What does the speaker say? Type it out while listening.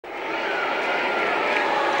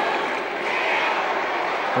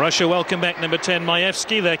Russia welcome back number 10,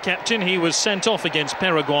 Maevsky, their captain. He was sent off against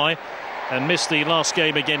Paraguay and missed the last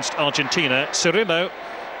game against Argentina. Cirillo,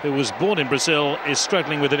 who was born in Brazil, is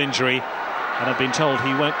struggling with an injury, and I've been told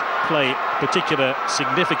he won't play a particular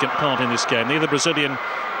significant part in this game. The other Brazilian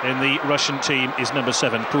in the Russian team is number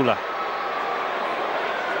 7, Pula.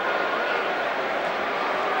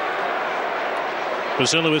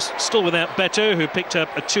 Brazil was still without Beto, who picked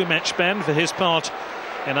up a 2-match ban for his part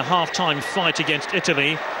in a half-time fight against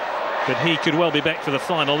Italy, but he could well be back for the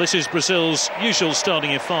final. This is Brazil's usual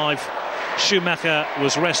starting of 5. Schumacher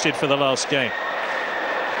was rested for the last game.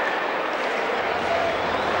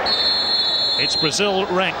 It's Brazil,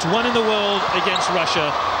 ranked 1 in the world, against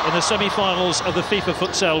Russia in the semi-finals of the FIFA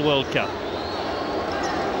Futsal World Cup.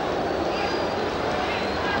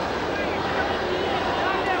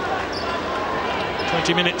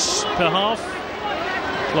 "20 minutes per half.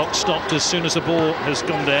 Clock stopped as soon as the ball has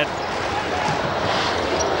gone dead.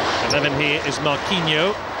 11 here is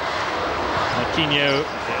Marquinhos. Marquinhos,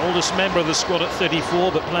 the oldest member of the squad at 34,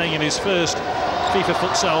 but playing in his first FIFA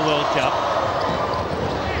Futsal World Cup.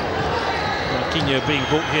 Marquinhos being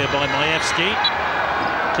brought here by Maevsky.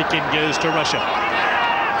 Kick-in goes to Russia.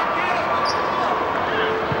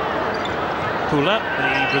 Pula,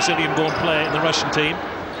 the Brazilian-born player in the Russian team.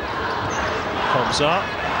 Kobzar.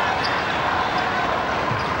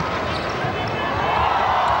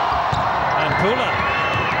 Pula.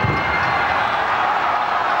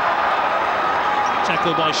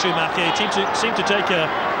 Tackled by Schumacher. He seemed to take a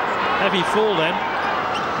heavy fall then.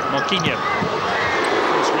 Marquinhos.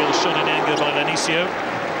 This real shot in anger by Lenicio.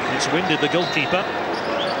 It's winded the goalkeeper.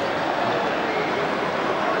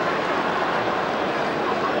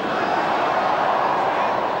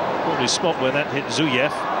 Probably spot where that hit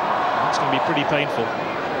Zuyev. It's going to be pretty painful.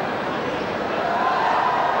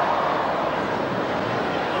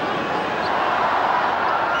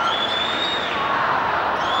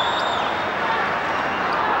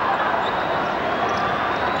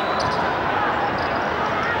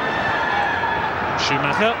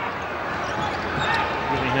 Schumacher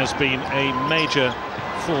really has been a major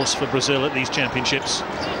force for Brazil at these championships.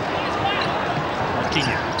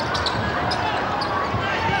 Marquinhos.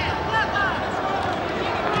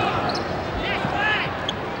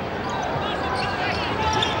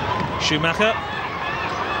 Schumacher.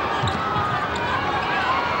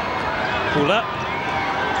 Pula.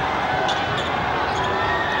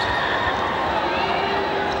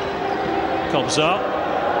 Kobzar.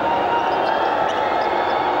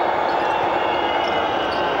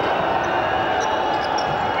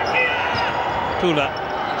 Pula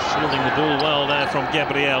shielding the ball well there from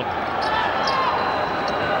Gabriel.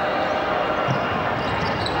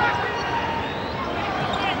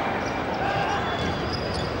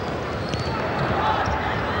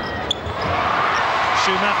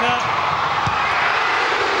 Schumacher.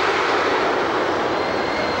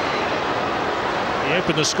 He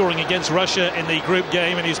opened the scoring against Russia in the group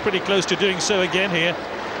game, and he's pretty close to doing so again here.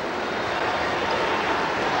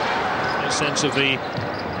 No sense of the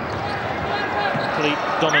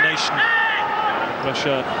domination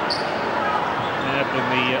Russia had in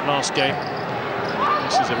the last game.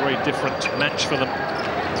 This is a very different match for them.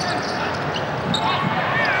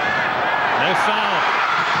 No foul.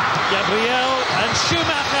 Gabriel and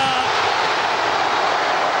Schumacher.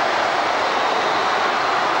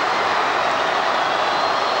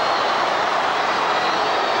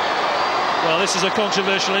 Well, this is a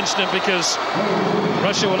controversial incident because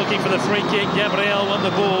Russia were looking for the free kick. Gabriel won the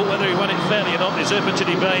ball. Whether he won it fairly or not is open to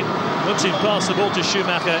debate. Once he passed the ball to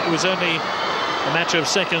Schumacher, it was only a matter of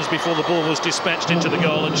seconds before the ball was dispatched into the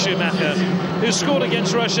goal. And Schumacher, who scored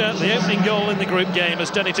against Russia, the opening goal in the group game, has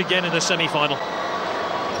done it again in the semi-final.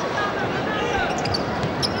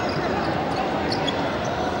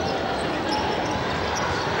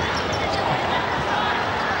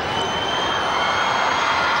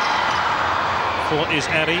 Is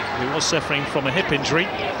Ari, who was suffering from a hip injury.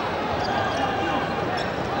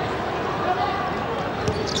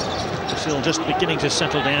 Still just beginning to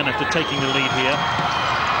settle down after taking the lead here.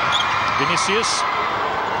 Vinicius.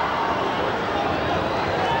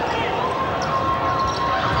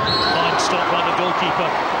 Fine stop by the goalkeeper,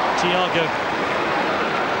 Thiago.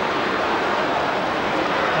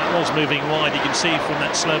 That was moving wide, you can see from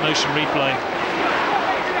that slow motion replay.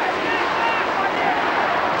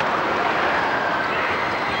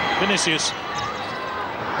 Vinicius.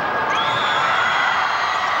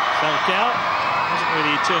 Falcao hasn't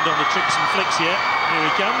really turned on the tricks and flicks yet. Here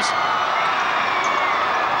he comes.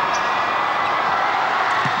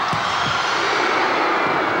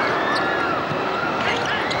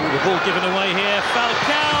 Ooh, the ball given away here.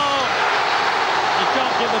 Falcao. He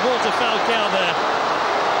can't get the ball to Falcao there.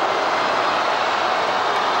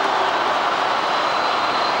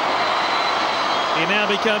 He now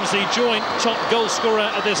becomes the joint top goal scorer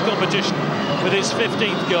at this competition with his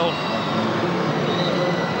 15th goal.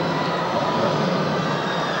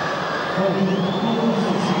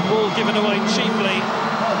 Ball given away cheaply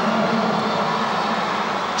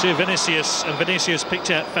to Vinicius, and Vinicius picked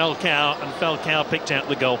out Falcao, and Falcao picked out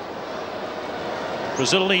the goal.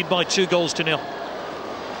 Brazil lead by 2-0.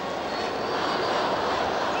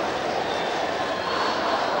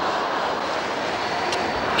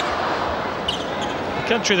 The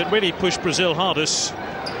country that really pushed Brazil hardest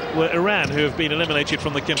were Iran, who have been eliminated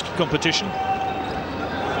from the competition.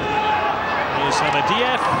 Here's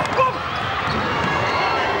Hamadiev.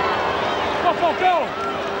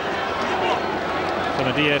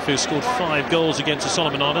 Hamadiev, who scored 5 goals against the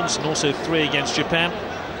Solomon Islands and also 3 against Japan,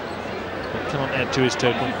 but can't add to his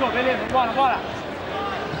total.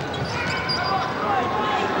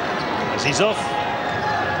 Azizov,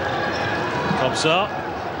 Kobzar,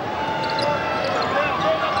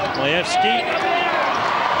 Majewski,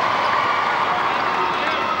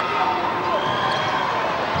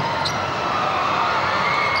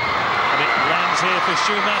 and it lands here for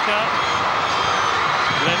Schumacher.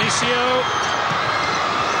 Lenicio.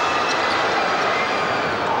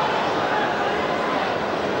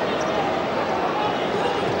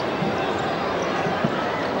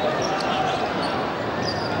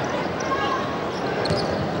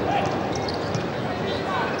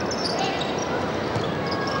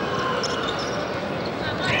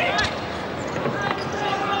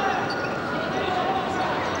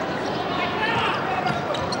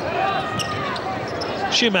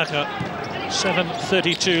 Schumacher,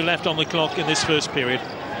 7:32 left on the clock in this first period.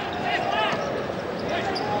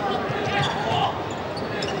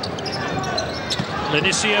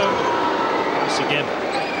 Lenicio, once again.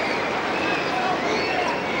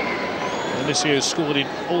 Lenicio scored in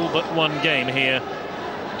all but one game here,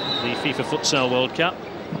 the FIFA Futsal World Cup.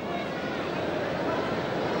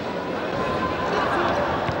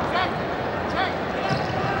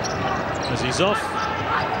 Azizov.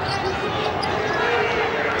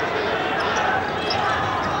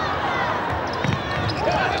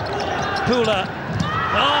 Pula.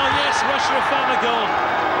 Oh yes, Russia have found a goal.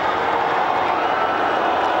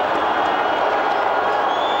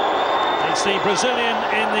 It's the Brazilian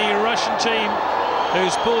in the Russian team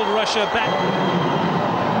who's pulled Russia back.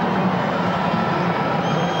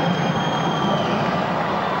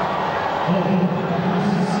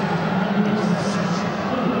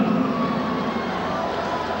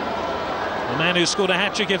 The man who scored a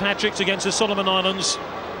hat-trick of hat-tricks against the Solomon Islands.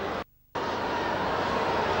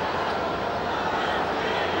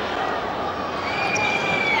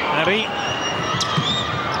 Abby. And a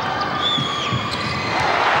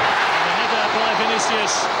header by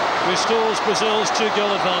Vinicius restores Brazil's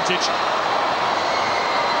 2-goal advantage.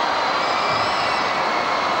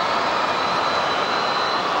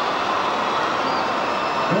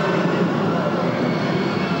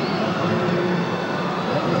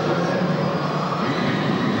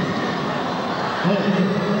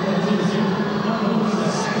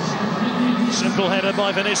 Simple header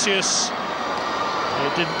by Vinicius.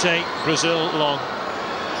 It didn't take Brazil long.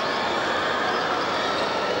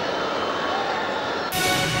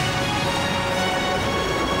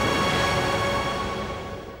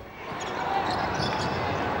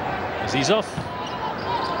 Azizov.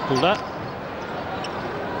 Pula.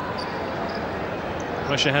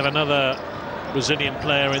 Russia have another Brazilian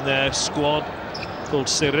player in their squad called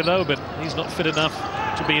Cirillo, but he's not fit enough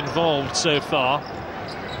to be involved so far.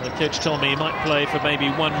 The coach told me he might play for maybe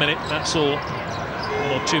 1 minute, that's all.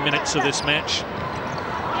 1 or 2 minutes of this match.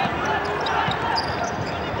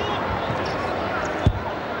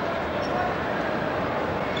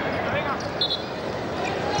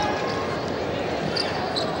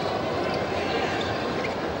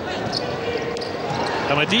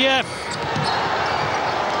 Hamadiev.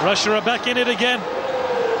 Russia are back in it again.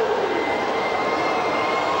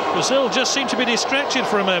 Brazil just seemed to be distracted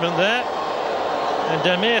for a moment there. And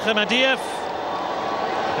Damir Hamadiev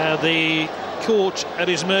had the court at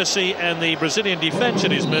his mercy and the Brazilian defence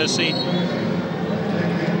at his mercy.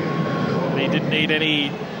 He didn't need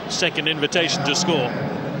any second invitation to score.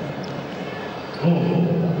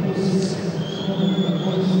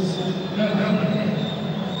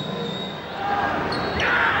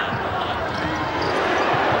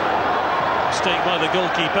 Mistake by the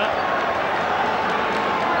goalkeeper.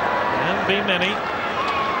 There haven't been many.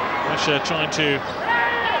 Russia trying to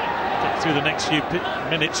get through the next few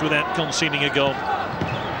minutes without conceding a goal.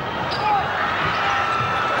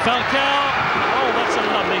 Falcao. Oh, that's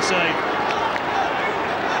penalty save.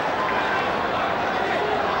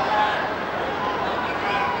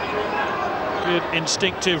 Good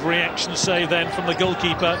instinctive reaction save then from the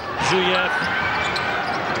goalkeeper, Zuyev.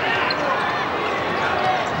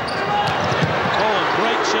 Oh,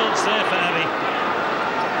 great chance there for Abbey.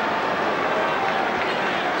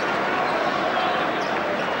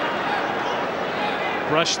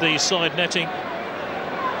 Brush the side netting.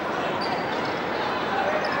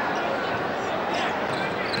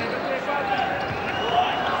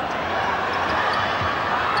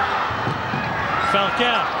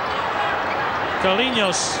 Falcao.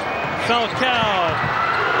 Carlinhos. Falcao.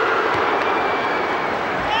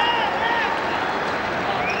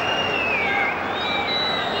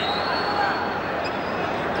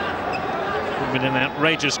 Would have been an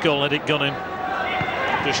outrageous goal had it gone in.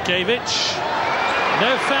 Dušković.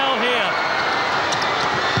 No foul here.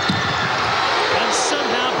 And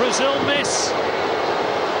somehow Brazil miss.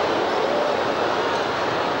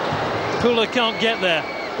 Pula can't get there.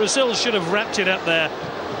 Brazil should have wrapped it up there.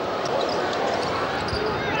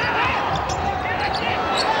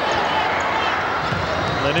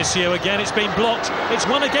 Lenicio again, it's been blocked. It's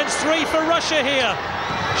 1 against 3 for Russia here.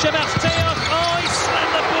 Shemasteov, oh, he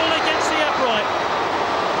slammed the ball against the upright.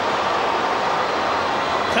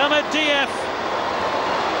 Khamadiev,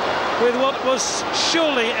 with what was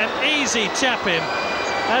surely an easy tap-in,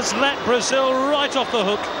 has let Brazil right off the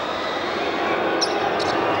hook.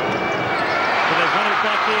 But they've won it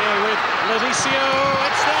back here with Lenicio.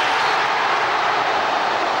 It's there.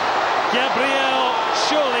 Gabriel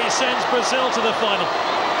surely sends Brazil to the final.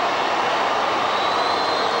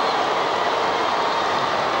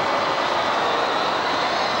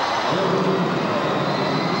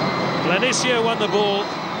 Lenicio won the ball,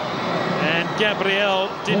 and Gabriel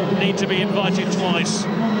didn't need to be invited twice.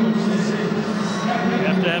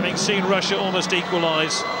 After having seen Russia almost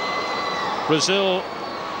equalise, Brazil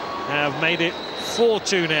have made it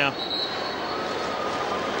 4-2 now.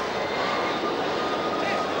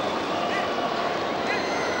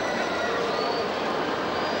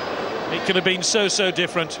 It could have been so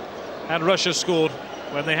different had Russia scored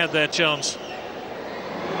when they had their chance.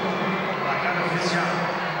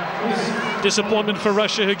 Disappointment for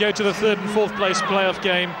Russia, who go to the 3rd and 4th place playoff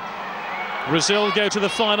game. Brazil go to the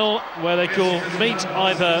final, where they could meet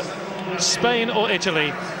either Spain or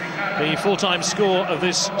Italy. The full-time score of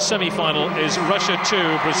this semi-final is Russia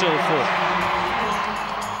 2, Brazil 4.